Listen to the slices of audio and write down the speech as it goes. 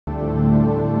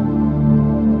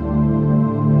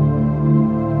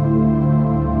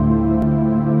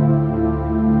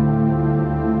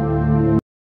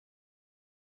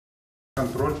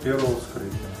первого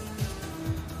вскрытия.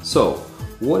 So,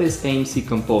 what is AMC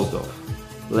composed of?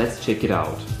 Let's check it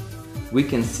out. We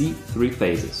can see three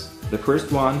phases. The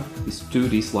first one is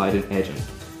 2D sliding agent,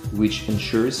 which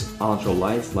ensures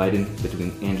ultralight sliding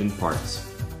between engine parts.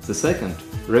 The second,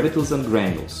 REVITALIZANT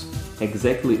granules.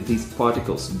 Exactly these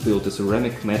particles build a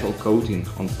ceramic metal coating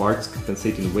on parts,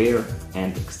 compensating wear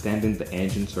and extending the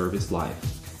engine service life.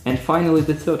 And finally,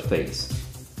 the third phase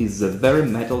is the very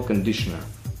metal conditioner,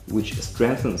 which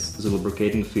strengthens the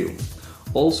lubricating film.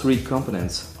 All three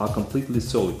components are completely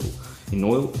soluble in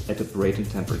oil at operating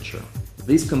temperature.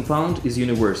 This compound is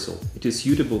universal. It is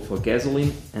suitable for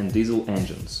gasoline and diesel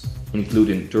engines,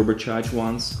 including turbocharged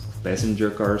ones,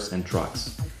 passenger cars and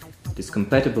trucks. It is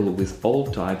compatible with all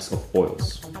types of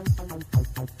oils.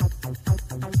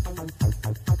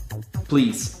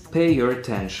 Please pay your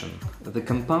attention. The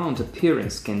compound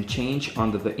appearance can change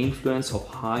under the influence of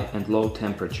high and low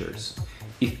temperatures.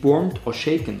 If warmed or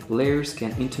shaken, layers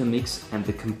can intermix and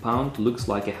the compound looks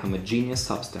like a homogeneous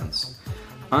substance.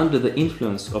 Under the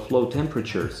influence of low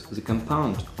temperatures, the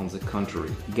compound, on the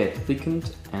contrary, gets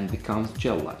thickened and becomes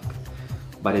gel-like.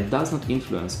 But it does not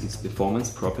influence its performance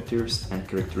properties and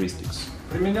characteristics.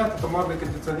 Применять атомарный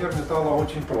кондиционер металла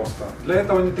очень просто. Для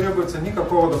этого не требуется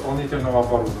никакого дополнительного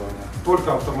оборудования,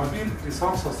 только автомобиль и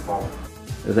сам состав.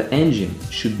 The engine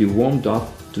should be warmed up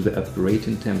to the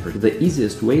operating temperature. The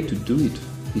easiest way to do it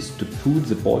is to put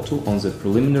the bottle on the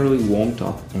preliminarily warmed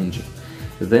up engine.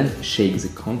 Then shake the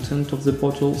content of the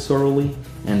bottle thoroughly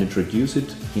and introduce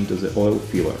it into the oil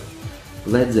filler.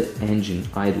 Let the engine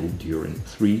idle during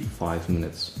 3-5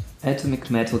 minutes.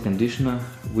 Atomic metal conditioner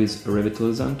with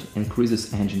REVITALIZANT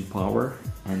increases engine power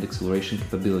and acceleration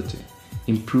capability,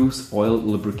 improves oil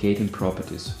lubricating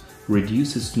properties,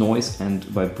 reduces noise and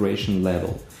vibration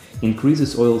level,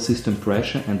 increases oil system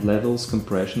pressure and levels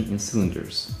compression in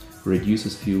cylinders,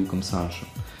 reduces fuel consumption,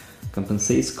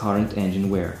 compensates current engine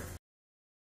wear.